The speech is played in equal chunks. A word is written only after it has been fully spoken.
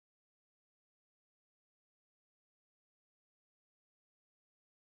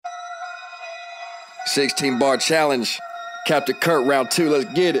16 bar challenge. Captain Kirk, round 2, let's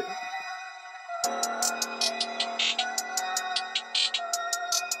get it.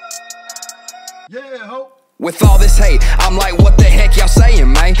 Yeah, ho. With all this hate, I'm like, what the heck y'all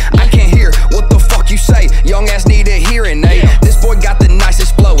saying, man? I can't hear what the fuck you say. Young ass need a hearing aid. This boy got the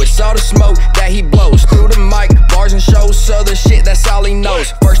nicest flow. It's all the smoke that he blows. Through the mic, bars and shows, southern shit, that's all he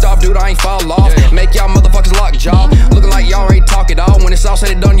knows. First off, dude, I ain't fall off. Make y'all motherfuckers lock jaw. Looking like y'all ain't talk at all. When it's all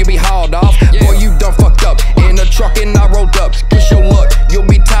said and done, you'll be hauled off. Boy, you done fucked up. In the truck and I rolled up. Push your luck, you'll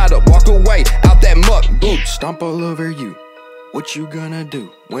be tied up. Walk away, out that muck. Boot, stomp all over you. What you gonna do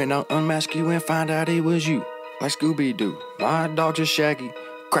when I unmask you and find out it was you? Like Scooby-Doo, my dog just Shaggy.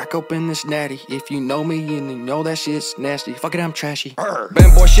 Crack open this natty. If you know me, you know that shit's nasty. Fuck it, I'm trashy.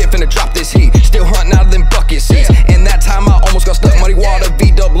 Band boy shit finna drop this heat. Still hunting out of them bucket seats. In that time I almost got stuck. Muddy water,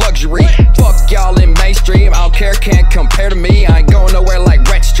 V-dub luxury. Fuck y'all in mainstream. I don't care, can't compare to me. I ain't going nowhere like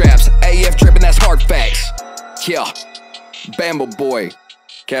rat straps. AF dripping, that's hard facts. Yeah, Bama boy.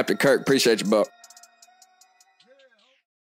 Captain Kirk, appreciate you, buck.